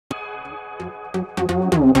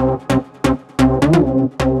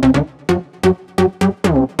Warning,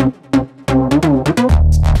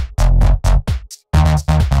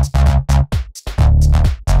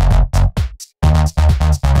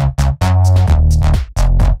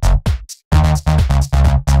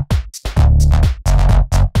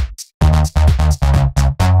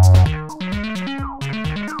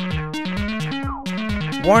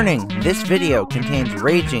 this video contains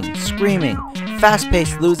raging, screaming,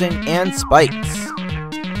 fast-paced losing, and spikes.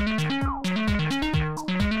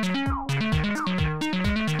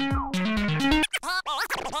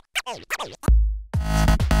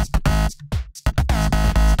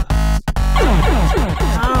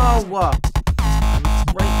 Oh!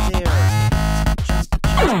 Right there.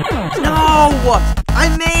 No! I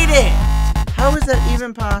made it! How is that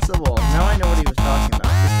even possible? Now I know what he was talking about.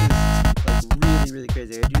 This is really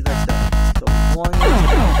crazy. I do like the longest.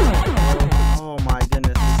 Oh my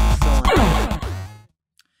goodness, this is so unfair.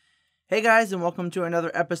 Hey guys, and welcome to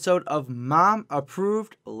another episode of Mom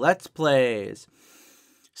Approved Let's Plays.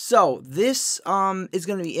 So this is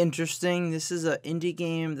going to be interesting. This is an indie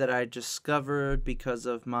game that I discovered because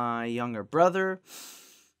of my younger brother.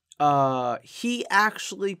 He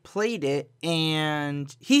actually played it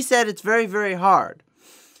and he said it's very hard.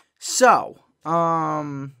 So,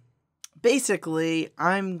 basically,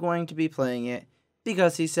 I'm going to be playing it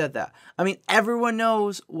because he said that. I mean, everyone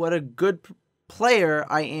knows what a good player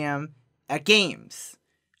I am at games.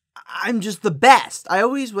 I'm just the best. I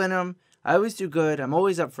always win them. I always do good. I'm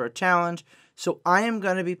always up for a challenge. So I am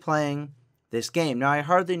going to be playing this game. Now, I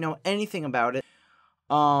hardly know anything about it.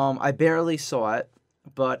 I barely saw it.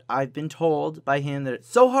 But I've been told by him that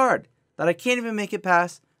it's so hard that I can't even make it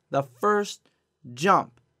past the first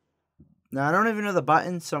jump. Now, I don't even know the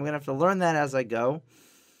buttons, so I'm going to have to learn that as I go.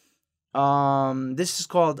 This is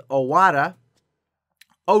called Owata.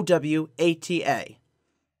 O-W-A-T-A.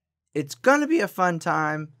 It's going to be a fun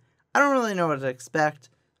time. I don't really know what to expect,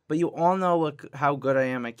 but you all know how good I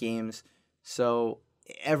am at games. So,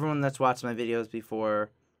 everyone that's watched my videos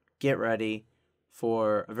before, get ready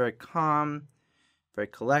for a very calm, very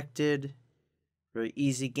collected, very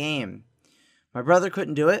easy game. My brother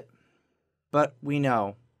couldn't do it, but we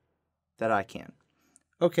know that I can.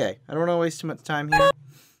 Okay, I don't want to waste too much time here.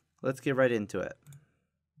 Let's get right into it.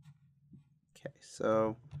 Okay,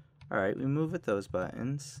 so, alright, we move with those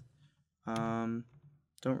buttons. Don't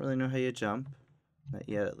really know how you jump. Not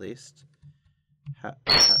yet, at least.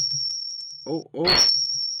 Oh.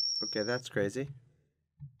 Okay, that's crazy.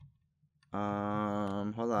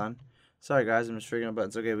 Hold on. Sorry guys, I'm just figuring out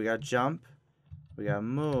buttons. Okay, we got jump. We got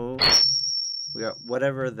move. We got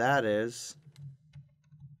whatever that is.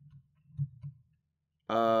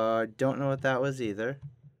 Don't know what that was either.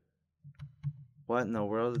 What in the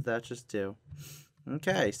world did that just do?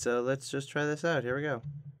 Okay, so let's just try this out. Here we go.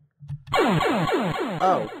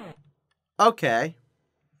 Oh. Okay.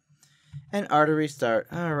 And artery start.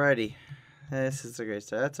 Alrighty. This is a great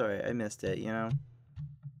start. That's alright. I missed it, you know.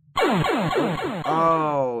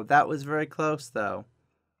 Oh, that was very close, though.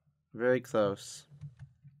 Very close.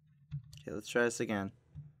 Okay, let's try this again.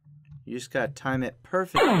 You just gotta time it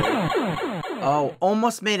perfectly. Oh,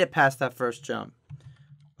 almost made it past that first jump.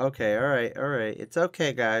 Okay, alright. It's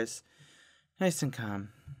okay, guys. Nice and calm.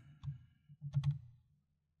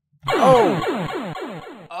 Oh!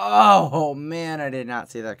 Oh, man, I did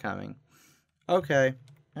not see that coming. Okay.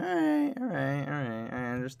 Alright.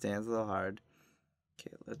 I understand. It's a little hard.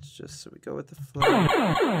 Okay, let's just, so we go with the flow.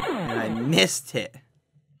 And I missed it.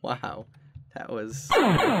 Wow. That was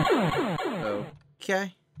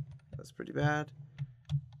okay. That was pretty bad.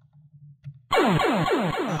 Oh,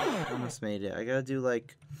 I almost made it. I gotta do,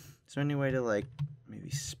 like, is there any way to, like, maybe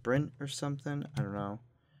sprint or something? I don't know.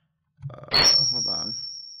 Hold on.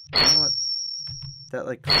 You know what? That,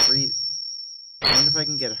 like, free... I wonder if I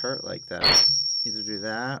can get hurt like that. Either do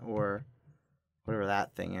that or whatever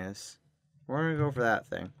that thing is. We're going to go for that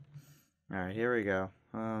thing. Alright, here we go.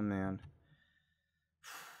 Oh, man.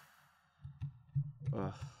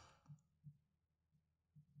 Ugh.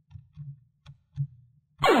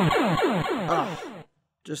 Oh,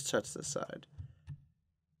 just touch this side.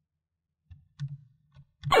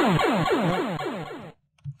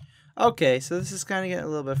 Okay, so this is kind of getting a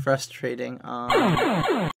little bit frustrating.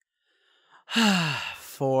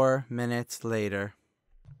 4 minutes later.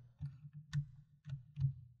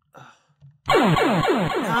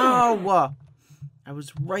 No! I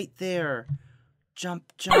was right there.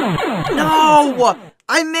 Jump. No!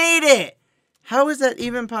 I made it! How is that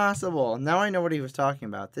even possible? Now I know what he was talking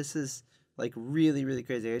about. This is, like, really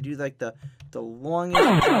crazy. I do, like, the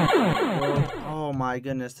longest jump in the world. Oh, my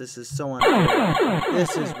goodness. This is so unfair.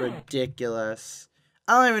 This is ridiculous.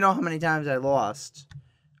 I don't even know how many times I lost.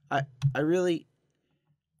 I really...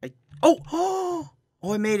 Oh,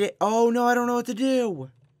 I made it. Oh, no, I don't know what to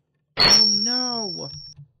do. Oh, no.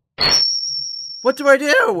 What do I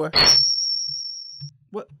do?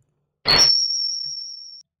 What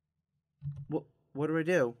do I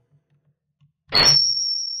do?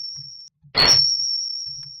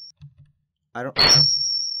 I don't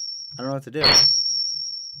know what to do. Is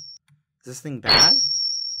this thing bad?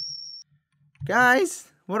 Guys,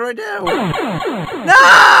 what do I do?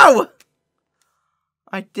 No!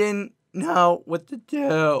 I didn't know what to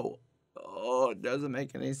do. Oh, it doesn't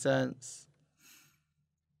make any sense.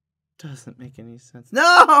 Doesn't make any sense.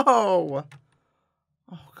 No!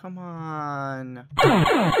 Oh, come on.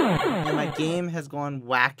 And my game has gone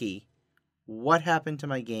wacky. What happened to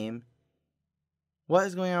my game? What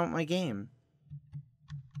is going on with my game?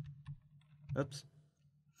 Oops.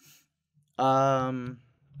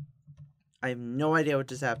 I have no idea what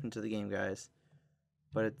just happened to the game, guys.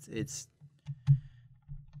 But it's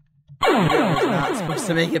I was not supposed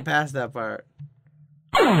to make it past that part.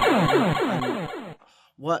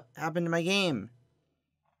 What happened to my game?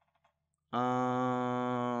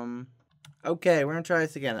 Okay, we're gonna try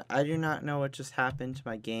this again. I do not know what just happened to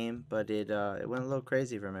my game, but it went a little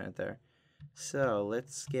crazy for a minute there. So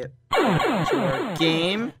let's get back to our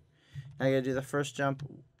game. I gotta do the first jump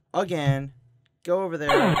again. Go over there.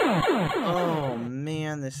 Oh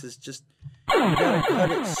man, this is just, you gotta cut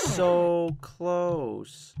it so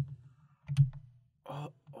close.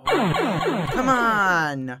 Oh, come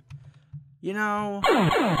on. You know,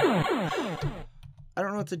 I don't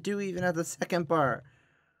know what to do even at the second part.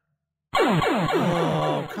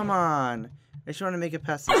 Oh, come on. I just want to make it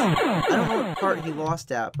past this. I don't know what part he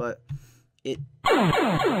lost at, but it...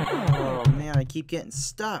 Oh, man, I keep getting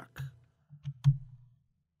stuck.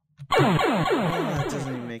 Oh, that doesn't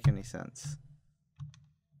even make any sense.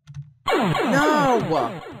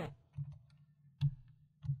 No!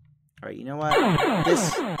 Alright, you know what?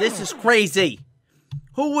 This is crazy!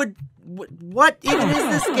 Who would... What even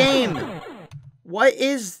is this game? What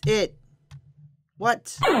is it?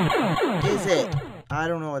 What is it? I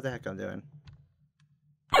don't know what the heck I'm doing.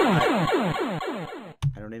 I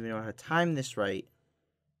don't even know how to time this right.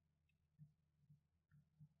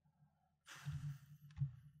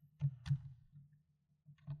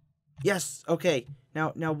 Yes, okay.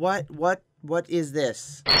 Now what is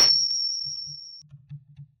this?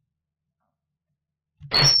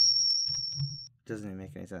 Doesn't even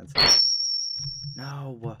make any sense.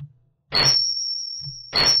 No.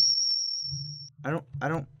 I don't.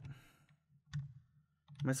 Am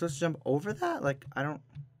I supposed to jump over that? Like, I don't.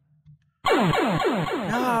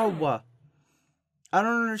 No! I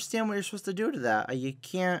don't understand what you're supposed to do to that. You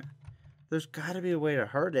can't. There's gotta be a way to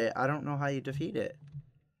hurt it. I don't know how you defeat it.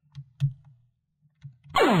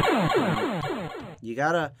 You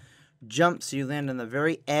gotta jump so you land on the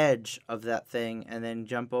very edge of that thing and then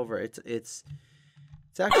jump over. It's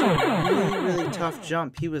actually a really tough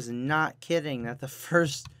jump. He was not kidding that the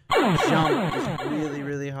first jump is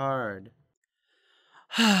really hard.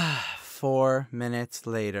 4 minutes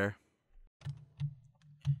later.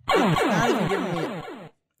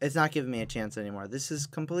 It's not giving me a chance anymore. This is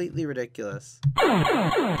completely ridiculous.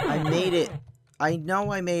 I made it. I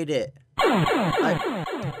know I made it.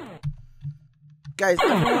 Guys,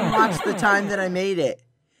 everyone watch the time that I made it.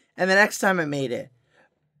 And the next time I made it.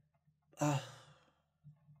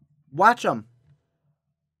 Watch them.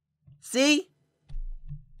 See?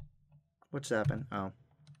 What's happened? Oh. I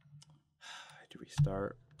had to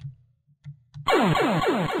restart. Come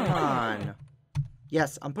on.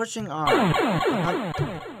 Yes, I'm pushing on.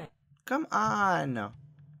 Come on.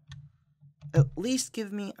 At least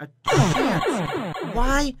give me a chance.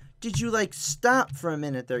 Why did you, like, stop for a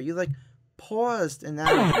minute there? You, like, paused, and that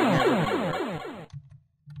is never gonna work.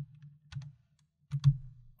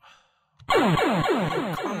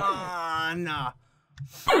 Oh, come on.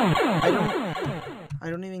 I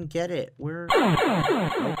don't even get it. Where? Nope.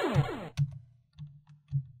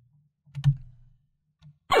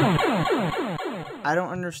 I don't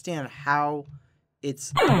understand how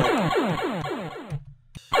it's like...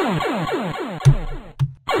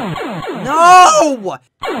 No!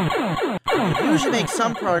 I usually make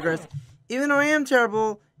some progress, even though I am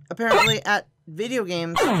terrible, apparently, at video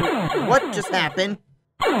games. What just happened?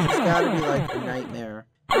 It's gotta be like a nightmare.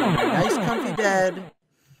 A nice comfy bed,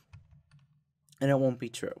 and it won't be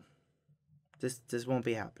true. This won't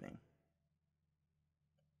be happening.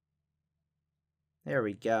 There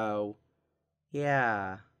we go.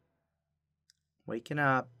 Yeah. Waking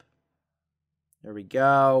up. There we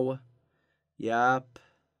go. Yup.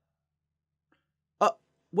 Oh,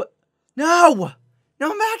 what? No!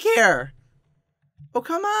 No, I'm back here. Oh,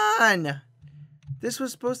 come on. This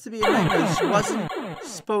was supposed to be a nightmare. This wasn't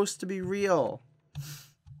supposed to be real.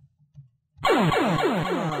 Oh,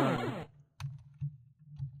 come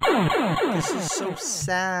on. This is so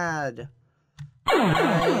sad.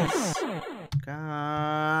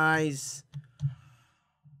 Guys.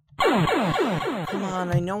 Come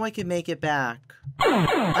on, I know I can make it back.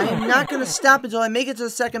 I am not going to stop until I make it to the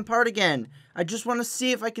second part again. I just want to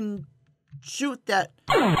see if I can shoot that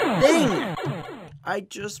thing. I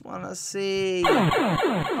just want to see.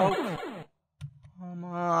 Oh, come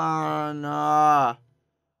on.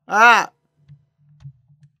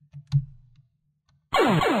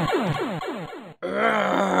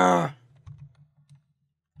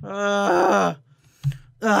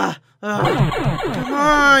 Come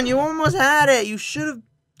on, you almost had it. You should have.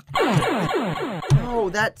 No,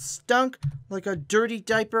 that stunk like a dirty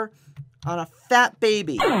diaper on a fat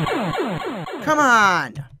baby. Come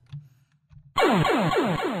on.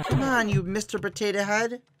 Come on, you Mr. Potato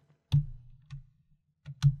Head.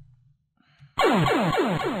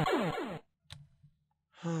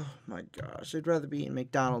 Oh my gosh, I'd rather be eating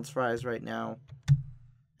McDonald's fries right now.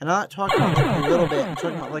 And I'm not talking about like a little bit. I'm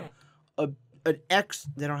talking about like they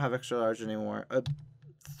don't have extra large anymore. 3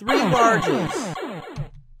 larges.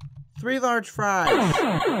 3 large fries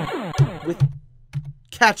with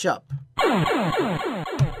ketchup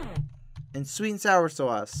and sweet and sour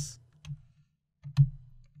sauce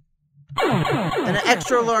and an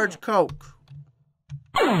extra large Coke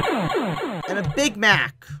and a Big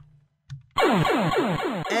Mac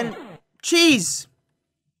and cheese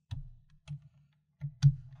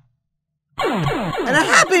and a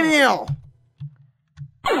Happy Meal.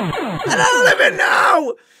 And I don't even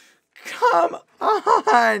know. Come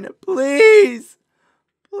on, please.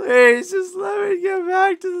 Please, just let me get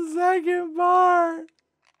back to the second bar.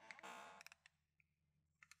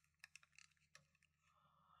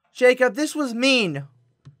 Jacob, this was mean.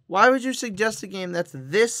 Why would you suggest a game that's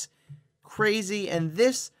this crazy and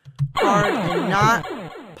this hard and not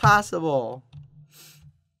possible?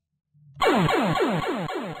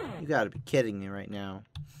 You gotta be kidding me right now.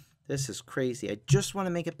 This is crazy. I just want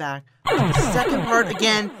to make it back to the second part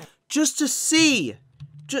again, just to see.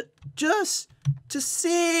 Just to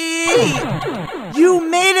see. You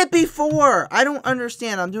made it before. I don't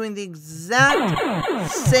understand. I'm doing the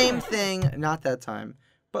exact same thing. Not that time.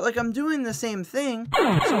 But, like, I'm doing the same thing. So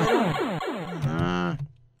I don't...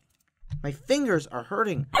 my fingers are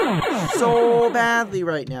hurting so badly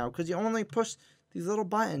right now because you only push these little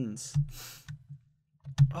buttons.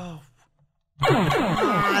 Oh. Come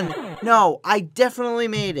on. No, I definitely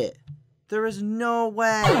made it. There is no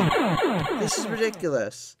way. This is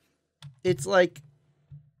ridiculous. It's like,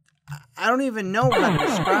 I don't even know how to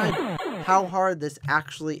describe how hard this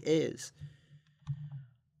actually is.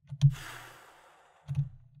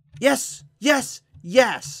 Yes, yes,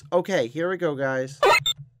 yes. Okay, here we go, guys.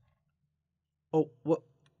 Oh, what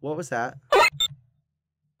was that?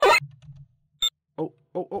 Oh.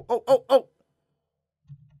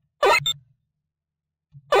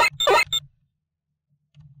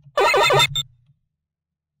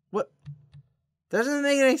 What? That doesn't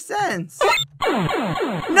make any sense.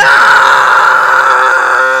 No!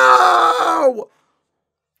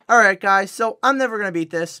 Alright, guys, so I'm never going to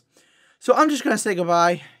beat this. So I'm just going to say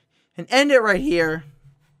goodbye and end it right here.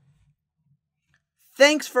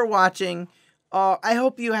 Thanks for watching. I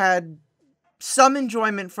hope you had some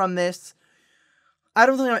enjoyment from this. I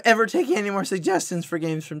don't think I'm ever taking any more suggestions for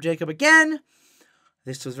games from Jacob again.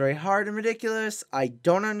 This was very hard and ridiculous. I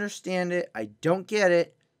don't understand it. I don't get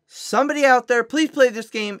it. Somebody out there, please play this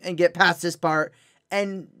game and get past this part.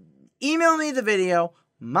 And email me the video,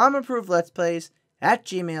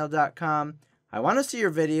 momapprovedletsplays@gmail.com. I want to see your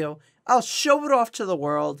video. I'll show it off to the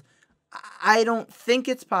world. I don't think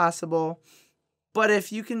it's possible. But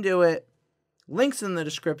if you can do it, links in the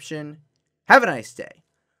description. Have a nice day.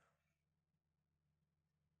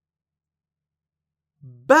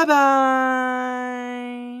 Bye-bye.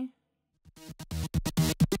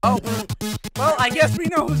 Oh, well, I guess we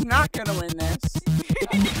know who's not gonna win this.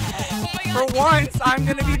 For once, I'm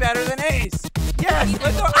gonna be better than Ace. Yes,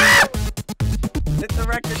 let's go. Ah! Hit the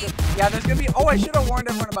record. Yeah, there's gonna be. Oh, I should have warned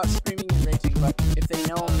everyone about screaming and raging, but if they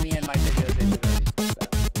know me and my videos, they should already post that.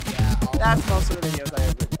 Yeah, that's most of the videos I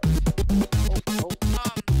ever do.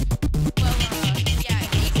 Yeah,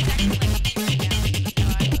 Ace is actually like me right now.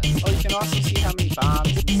 Oh, you can also see how many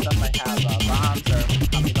bombs and stuff I have. Bombs are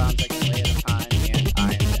how many bombs I can lay at a time, and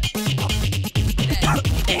time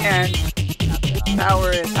and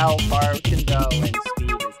power is how far it can go, and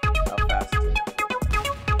speed is how fast it can go.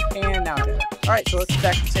 And now I'm dead. Alright, so let's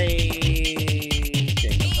spectate.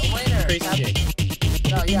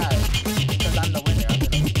 No, yeah, because I'm the winner. I'm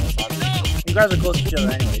gonna be close, obviously. You guys are close to each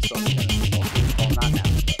other anyway, so I'm gonna be close. Well, not now.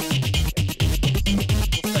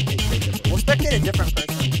 But we'll spectate a different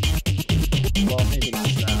person. Well, maybe not.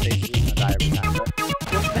 Stacy's gonna die every time, but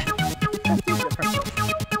we'll spectate a different person.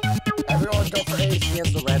 Everyone go for Ace. He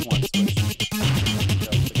has the red one.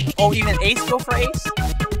 Oh, even Ace go for Ace?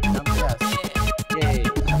 Yes. Yay.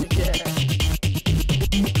 Yeah.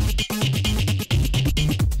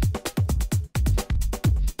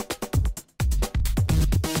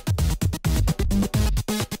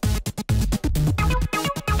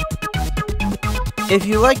 If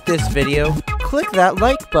you like this video, click that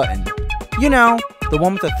like button. You know, the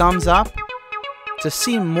one with the thumbs up. To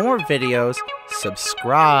see more videos,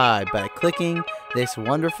 subscribe by clicking this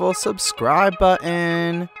wonderful subscribe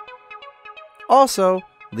button. Also,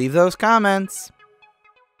 leave those comments.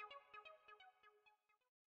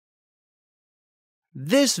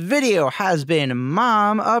 This video has been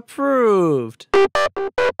mom approved.